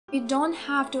We don't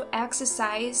have to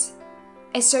exercise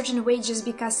a certain way just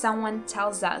because someone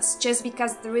tells us, just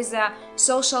because there is a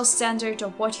social standard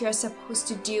of what you're supposed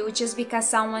to do, just because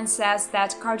someone says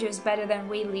that cardio is better than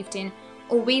weightlifting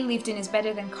or weightlifting is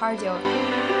better than cardio.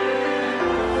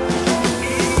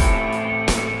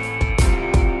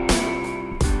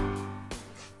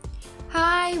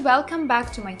 Hi, welcome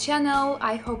back to my channel.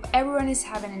 I hope everyone is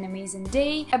having an amazing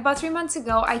day. About 3 months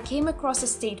ago, I came across a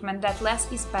statement that less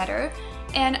is better,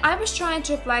 and I was trying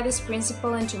to apply this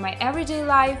principle into my everyday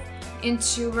life,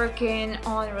 into working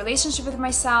on a relationship with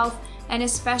myself, and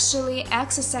especially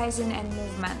exercising and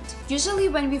movement. Usually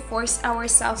when we force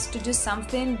ourselves to do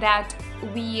something that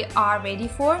we are ready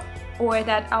for or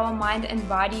that our mind and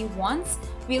body wants,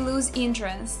 we lose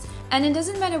interest. And it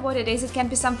doesn't matter what it is, it can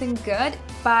be something good,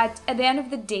 but at the end of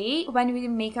the day, when we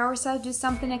make ourselves do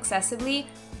something excessively,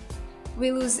 we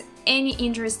lose any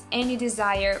interest, any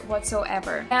desire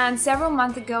whatsoever. And several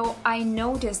months ago, I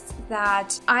noticed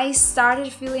that I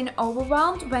started feeling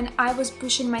overwhelmed when I was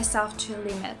pushing myself to a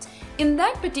limit. In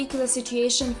that particular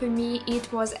situation, for me,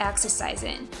 it was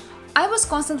exercising. I was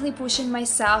constantly pushing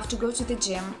myself to go to the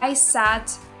gym. I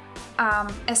set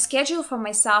a schedule for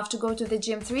myself to go to the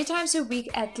gym 3 times a week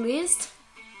at least,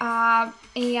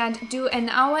 and do an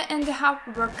hour and a half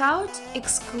workout,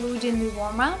 excluding the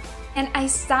warm-up. And I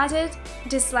started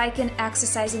disliking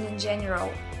exercising in general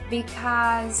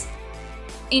because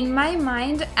in my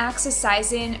mind,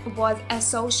 exercising was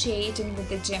associated with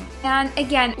the gym. And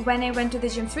again, when I went to the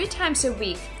gym 3 times a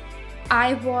week,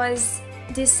 I was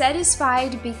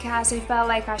dissatisfied because I felt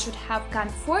like I should have gone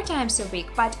 4 times a week.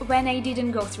 But when I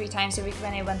didn't go 3 times a week,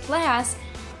 when I went less,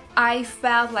 I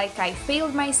felt like I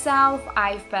failed myself,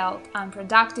 I felt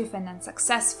unproductive and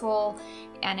unsuccessful,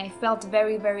 and I felt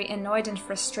very, very annoyed and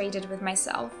frustrated with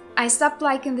myself. I stopped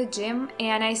liking the gym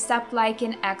and I stopped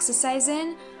liking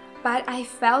exercising, but I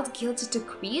felt guilty to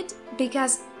quit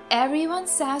because everyone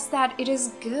says that it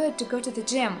is good to go to the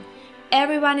gym.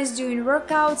 Everyone is doing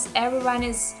workouts, everyone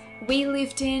is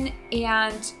weightlifting,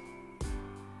 and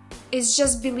it's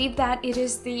just believed that it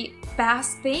is the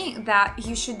best thing that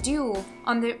you should do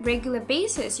on the regular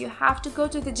basis. You have to go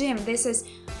to the gym. This is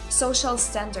social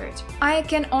standard. I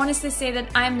can honestly say that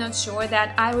I'm not sure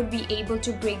that I would be able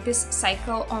to break this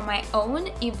cycle on my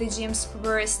own if the gyms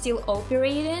were still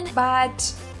operating,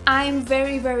 but I'm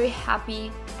very, very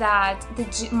happy that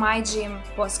my gym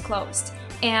was closed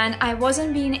and I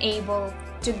wasn't being able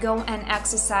to go and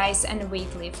exercise and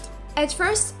weightlift. At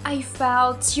first, I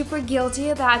felt super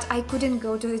guilty that I couldn't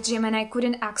go to the gym and I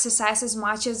couldn't exercise as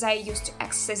much as I used to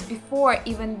exercise before,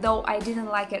 even though I didn't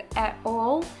like it at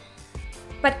all.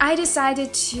 But I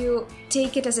decided to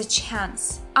take it as a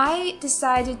chance. I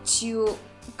decided to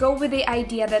go with the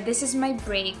idea that this is my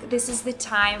break, this is the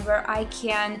time where I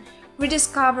can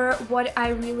rediscover what I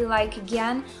really like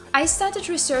again. I started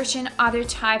researching other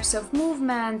types of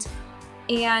movement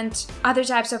and other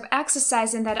types of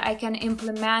exercising that I can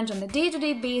implement on a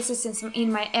day-to-day basis in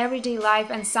my everyday life,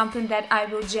 and something that I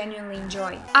will genuinely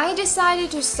enjoy. I decided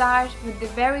to start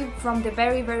from the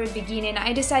very beginning.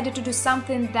 I decided to do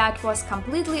something that was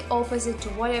completely opposite to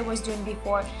what I was doing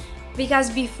before, because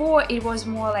before it was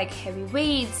more like heavy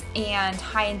weights and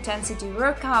high-intensity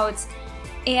workouts,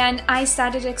 and I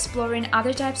started exploring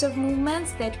other types of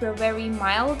movements that were very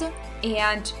mild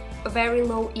and very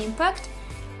low impact.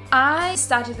 I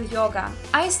started with yoga.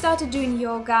 I started doing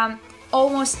yoga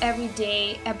almost every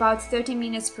day, about 30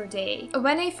 minutes per day.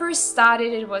 When I first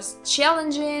started, it was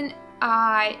challenging.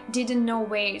 I didn't know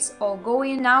where it's all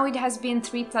going. Now it has been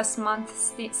 3+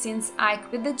 months since I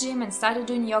quit the gym and started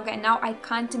doing yoga, and now I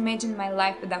can't imagine my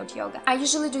life without yoga. I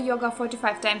usually do yoga 4 to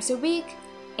 5 times a week,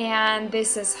 and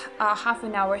this is a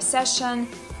half-an-hour session.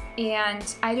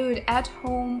 And I do it at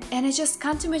home, and I just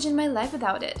can't imagine my life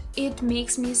without it. It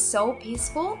makes me so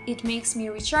peaceful, it makes me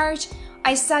recharge.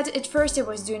 At first I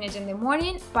was doing it in the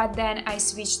morning, but then I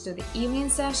switched to the evening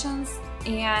sessions,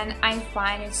 and I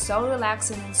find it so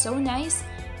relaxing and so nice.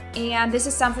 And this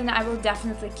is something I will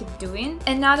definitely keep doing.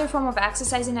 Another form of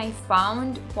exercising I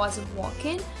found was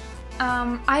walking.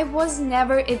 I was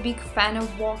never a big fan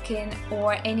of walking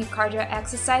or any cardio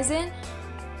exercising.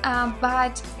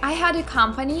 But I had a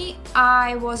company.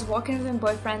 I was walking with my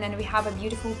boyfriend and we have a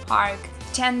beautiful park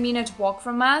 10-minute walk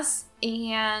from us,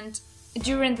 and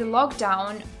during the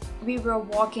lockdown we were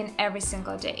walking every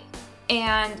single day,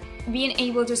 and being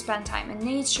able to spend time in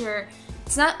nature,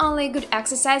 it's not only good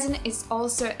exercising, it's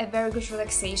also a very good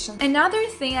relaxation. Another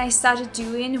thing I started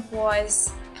doing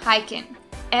was hiking.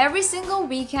 Every single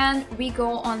weekend we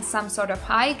go on some sort of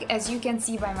hike. As you can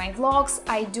see by my vlogs,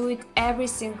 I do it every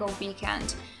single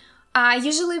weekend.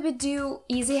 Usually we do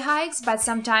easy hikes, but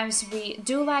sometimes we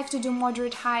do like to do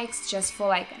moderate hikes just for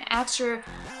like an extra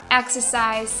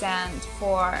exercise and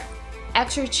for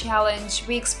extra challenge.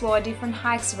 We explore different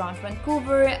hikes around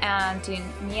Vancouver and in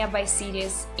nearby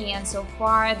cities, and so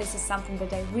far this is something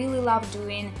that I really love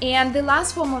doing. And the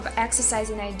last form of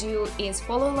exercising I do is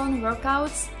follow along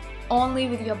workouts only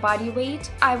with your body weight.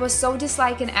 I was so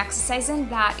disliking exercising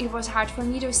that it was hard for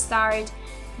me to start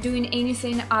doing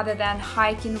anything other than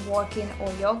hiking, walking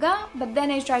or yoga, but then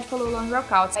I tried follow along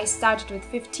workouts. I started with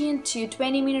 15 to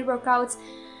 20-minute workouts,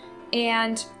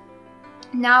 and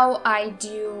now I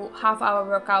do half-hour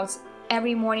workouts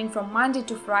every morning from Monday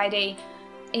to Friday,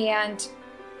 and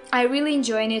I really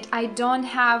enjoying it. I don't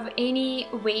have any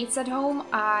weights at home,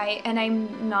 and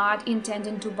I'm not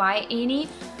intending to buy any.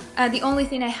 The only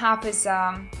thing I have is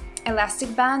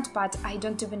elastic band, but I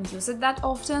don't even use it that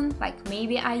often. Like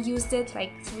maybe I used it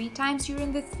like 3 times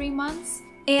during the 3 months.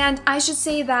 And I should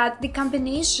say that the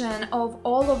combination of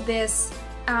all of this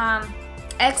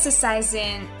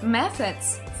exercising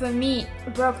methods for me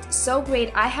worked so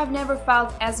great. I have never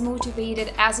felt as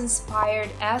motivated, as inspired,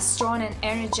 as strong and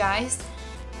energized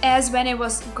as when I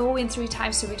was going 3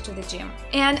 times a week to the gym.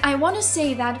 And I want to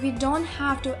say that we don't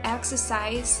have to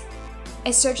exercise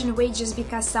a certain way just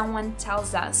because someone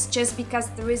tells us, just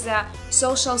because there is a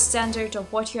social standard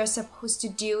of what you're supposed to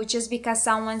do, just because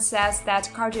someone says that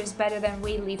cardio is better than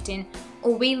weightlifting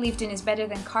or weightlifting is better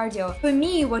than cardio. For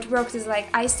me, what worked is like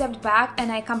I stepped back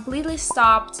and I completely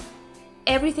stopped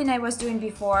everything I was doing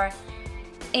before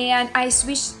and I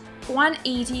switched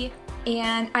 180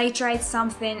 and I tried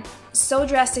something so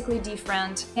drastically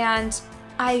different, and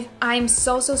I'm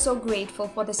so grateful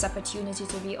for this opportunity,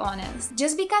 to be honest.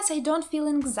 Just because I don't feel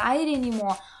anxiety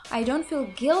anymore, I don't feel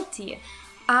guilty.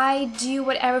 I do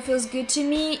whatever feels good to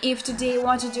me. If today I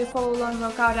want to do a follow along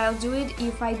workout, I'll do it.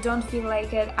 If I don't feel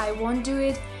like it, I won't do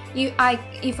it.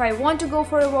 If I want to go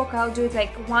for a walk, I'll do it.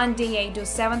 Like one day I do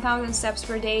 7,000 steps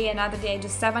per day, another day I do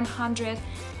 700.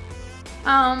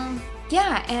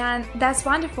 Yeah, and that's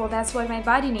wonderful. That's what my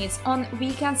body needs. On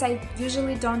weekends, I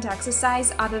usually don't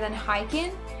exercise other than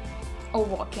hiking or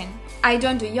walking. I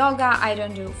don't do yoga, I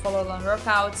don't do follow along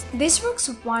workouts. This works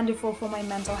wonderful for my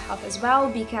mental health as well,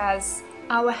 because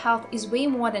our health is way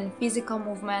more than physical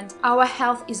movement. Our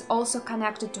health is also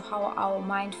connected to how our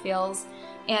mind feels,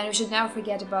 and we should never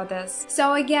forget about this.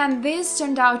 So again, this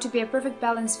turned out to be a perfect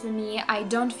balance for me. I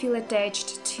don't feel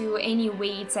attached to any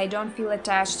weights, I don't feel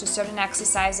attached to certain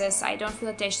exercises, I don't feel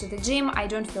attached to the gym, I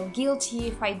don't feel guilty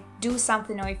if I do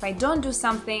something or if I don't do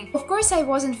something. Of course, I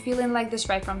wasn't feeling like this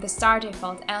right from the start. I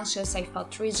felt anxious, I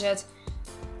felt rigid,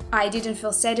 I didn't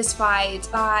feel satisfied,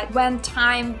 but when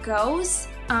time goes,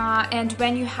 and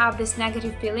when you have these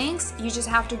negative feelings, you just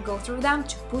have to go through them,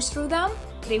 to push through them.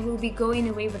 They will be going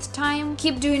away with time.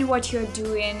 Keep doing what you're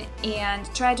doing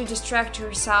and try to distract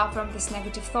yourself from these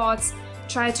negative thoughts.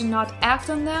 Try to not act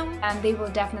on them, and they will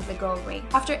definitely go away.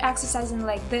 After exercising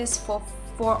like this for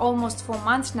almost 4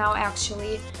 months now,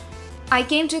 actually, I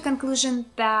came to a conclusion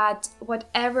that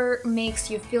whatever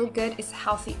makes you feel good is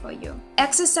healthy for you.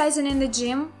 Exercising in the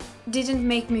gym didn't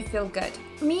make me feel good.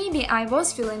 Maybe I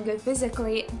was feeling good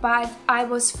physically, but I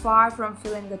was far from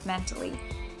feeling good mentally.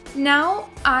 Now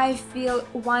I feel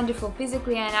wonderful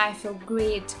physically and I feel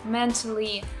great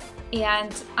mentally,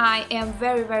 and I am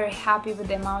very happy with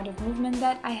the amount of movement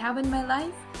that I have in my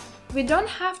life. We don't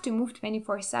have to move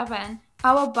 24/7.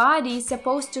 Our body is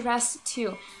supposed to rest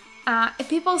too.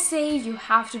 People say you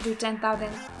have to do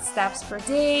 10,000 steps per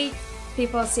day.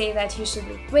 People say that you should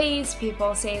lift weights.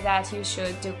 People say that you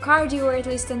should do cardio at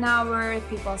least an hour.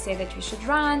 People say that you should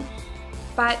run.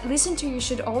 But you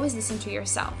should always listen to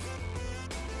yourself.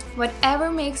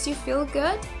 Whatever makes you feel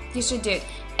good, you should do it.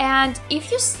 And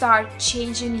if you start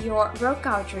changing your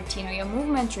workout routine or your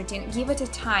movement routine, give it a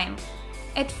time.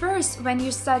 At first, when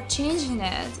you start changing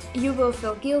it, you will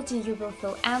feel guilty, you will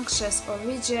feel anxious or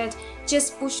rigid.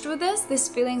 Just push through this, these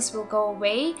feelings will go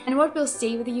away, and what will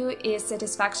stay with you is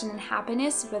satisfaction and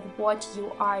happiness with what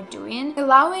you are doing.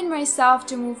 Allowing myself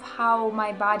to move how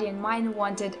my body and mind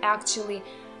wanted actually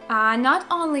not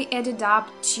only added up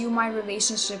to my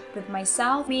relationship with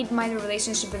myself, made my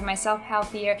relationship with myself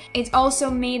healthier, it also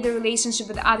made the relationship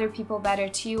with other people better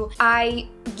too. I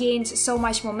gained so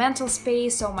much more mental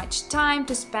space, so much time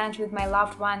to spend with my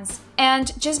loved ones.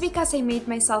 And just because I made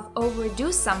myself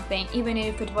overdo something, even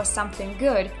if it was something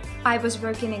good, I was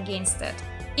working against it.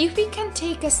 If we can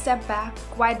take a step back,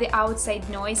 quiet the outside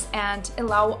noise, and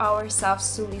allow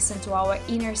ourselves to listen to our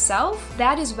inner self,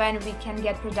 that is when we can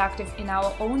get productive in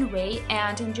our own way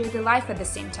and enjoy the life at the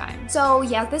same time. So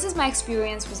yeah, this is my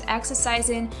experience with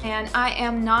exercising, and I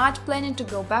am not planning to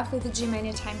go back to the gym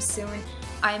anytime soon.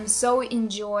 I am so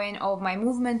enjoying of my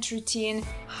movement routine,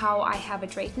 how I have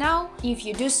it right now. If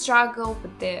you do struggle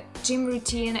with the gym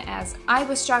routine as I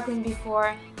was struggling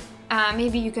before,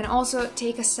 maybe you can also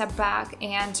take a step back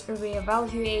and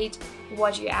reevaluate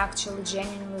what you actually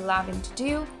genuinely loving to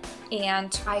do.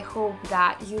 And I hope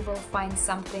that you will find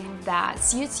something that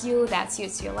suits you, that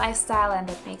suits your lifestyle, and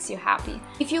that makes you happy.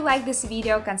 If you like this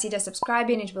video, consider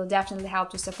subscribing. It will definitely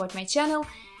help to support my channel.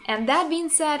 And that being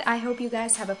said, I hope you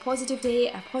guys have a positive day,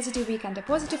 a positive week, and a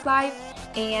positive life.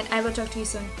 And I will talk to you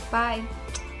soon. Bye!